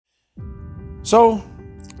So,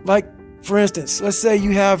 like, for instance, let's say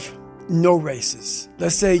you have no races.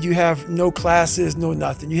 Let's say you have no classes, no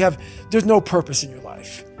nothing. There's no purpose in your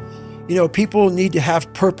life. You know, people need to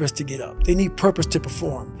have purpose to get up. They need purpose to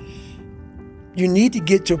perform. You need to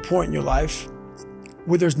get to a point in your life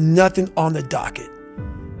where there's nothing on the docket.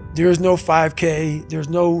 There's no 5K. There's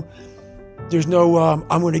no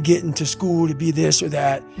I'm going to get into school to be this or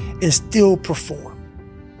that and still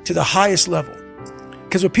perform to the highest level.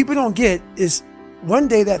 Because what people don't get is one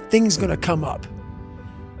day that thing's going to come up.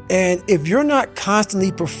 And if you're not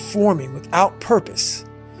constantly performing without purpose,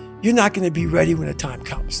 you're not going to be ready when the time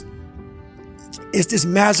comes. It's this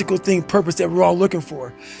magical thing, purpose, that we're all looking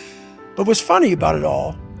for. But what's funny about it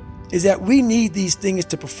all is that we need these things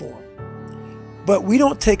to perform. But we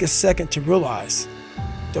don't take a second to realize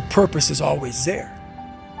the purpose is always there.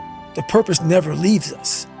 The purpose never leaves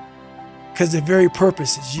us because the very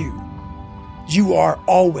purpose is you. You are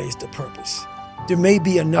always the purpose. There may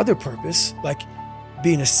be another purpose, like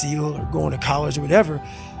being a SEAL or going to college or whatever,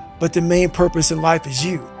 but the main purpose in life is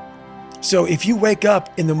you. So if you wake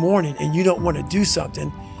up in the morning and you don't want to do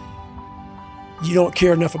something, you don't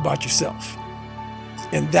care enough about yourself.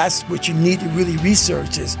 And that's what you need to really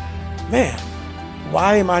research is, man,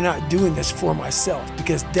 why am I not doing this for myself?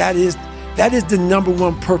 Because that is the number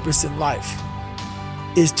one purpose in life,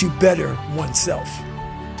 is to better oneself.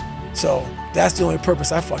 So that's the only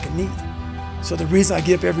purpose I fucking need. So the reason I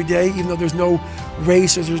get up every day, even though there's no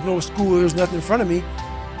race or there's no school or there's nothing in front of me,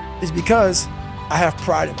 is because I have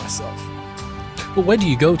pride in myself. Well, where do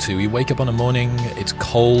you go to? You wake up on a morning, it's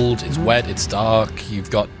cold, it's wet, it's dark, you've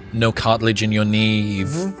got no cartilage in your knee,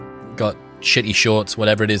 you've got shitty shorts,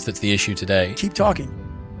 whatever it is that's the issue today. Keep talking.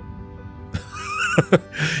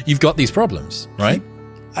 You've got these problems, right?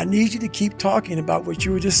 I need you to keep talking about what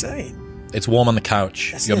you were just saying. It's warm on the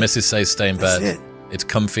couch. That's Your it. missus says stay in That's bed. it. It's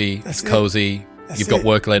comfy, That's it's cozy. That's You've got it.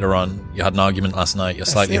 work later on. You had an argument last night. You're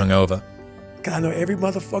slightly it. hungover. Because I know every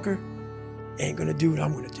motherfucker ain't going to do what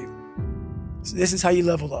I'm going to do. So this is how you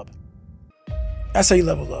level up. That's how you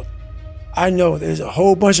level up. I know there's a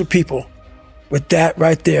whole bunch of people with that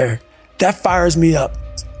right there. That fires me up.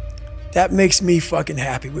 That makes me fucking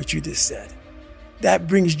happy, what you just said. That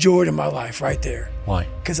brings joy to my life right there. Why?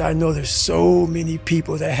 Because I know there's so many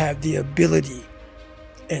people that have the ability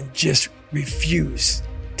and just refuse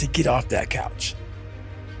to get off that couch.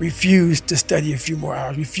 Refuse to study a few more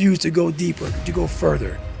hours. Refuse to go deeper, to go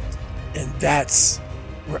further. And that's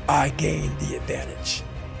where I gain the advantage.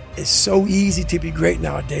 It's so easy to be great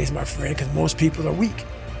nowadays, my friend, because most people are weak.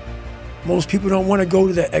 Most people don't want to go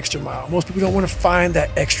to that extra mile. Most people don't want to find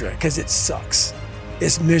that extra because it sucks.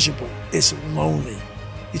 It's miserable. It's lonely.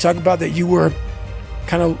 You talk about that you were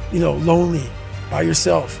kind of, lonely by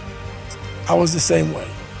yourself. I was the same way.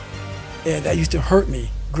 And that used to hurt me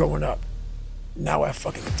growing up. Now I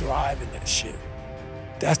fucking thrive in that shit.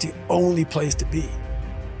 That's the only place to be.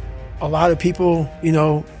 A lot of people,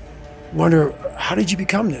 wonder, how did you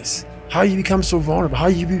become this? How did you become so vulnerable?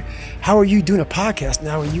 How are you doing a podcast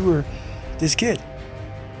now when you were this kid?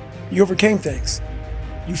 You overcame things.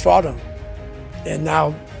 You fought them. And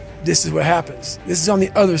now this is what happens. This is on the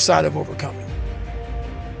other side of overcoming.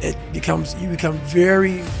 You become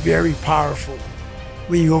very, very powerful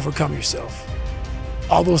when you overcome yourself.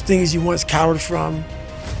 All those things you once cowered from,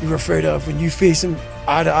 you were afraid of, when you face them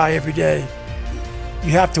eye to eye every day, you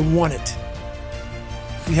have to want it.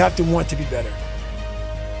 You have to want to be better.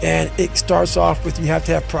 And it starts off with, you have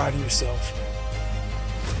to have pride in yourself.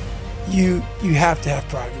 You have to have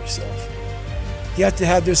pride in yourself. You have to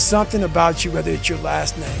have, there's something about you, whether it's your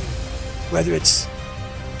last name, whether it's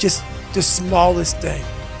just the smallest thing.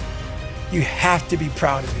 You have to be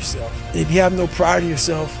proud of yourself. And if you have no pride in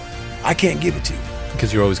yourself, I can't give it to you.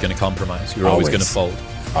 Because you're always going to compromise. You're always going to fold.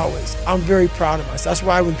 Always. I'm very proud of myself. That's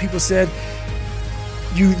why when people said,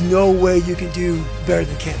 you know way you can do better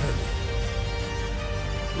than Can't Hurt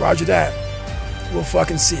Me. Roger that. We'll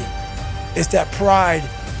fucking see. It's that pride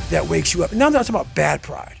that wakes you up. Now I'm not talking about bad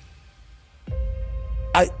pride.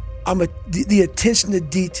 The attention to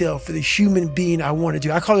detail for the human being I want to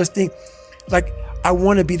do. I call this thing, like, I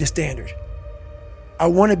want to be the standard. I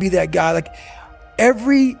want to be that guy. Like,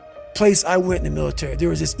 every place I went in the military, there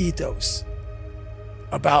was this ethos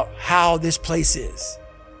about how this place is,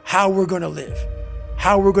 how we're going to live,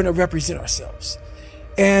 how we're going to represent ourselves.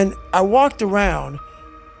 And I walked around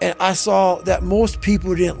and I saw that most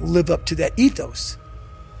people didn't live up to that ethos.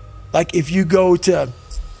 Like, if you go to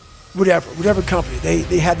whatever company,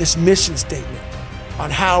 they had this mission statement on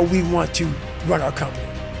how we want to run our company.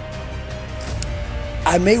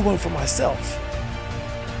 I made one for myself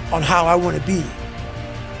on how I want to be.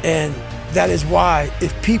 And That is why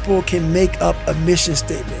if people can make up a mission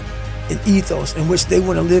statement, an ethos in which they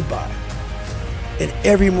want to live by, and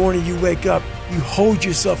every morning you wake up, you hold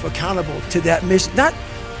yourself accountable to that mission, not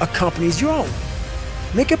a company's, your own.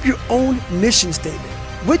 Make up your own mission statement.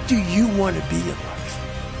 What do you want to be in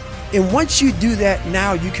life? And once you do that,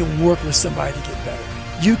 now you can work with somebody to get better.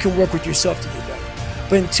 You can work with yourself to get better.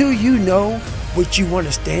 But until you know what you want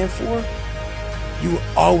to stand for, you will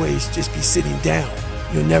always just be sitting down.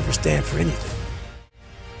 You'll never stand for anything.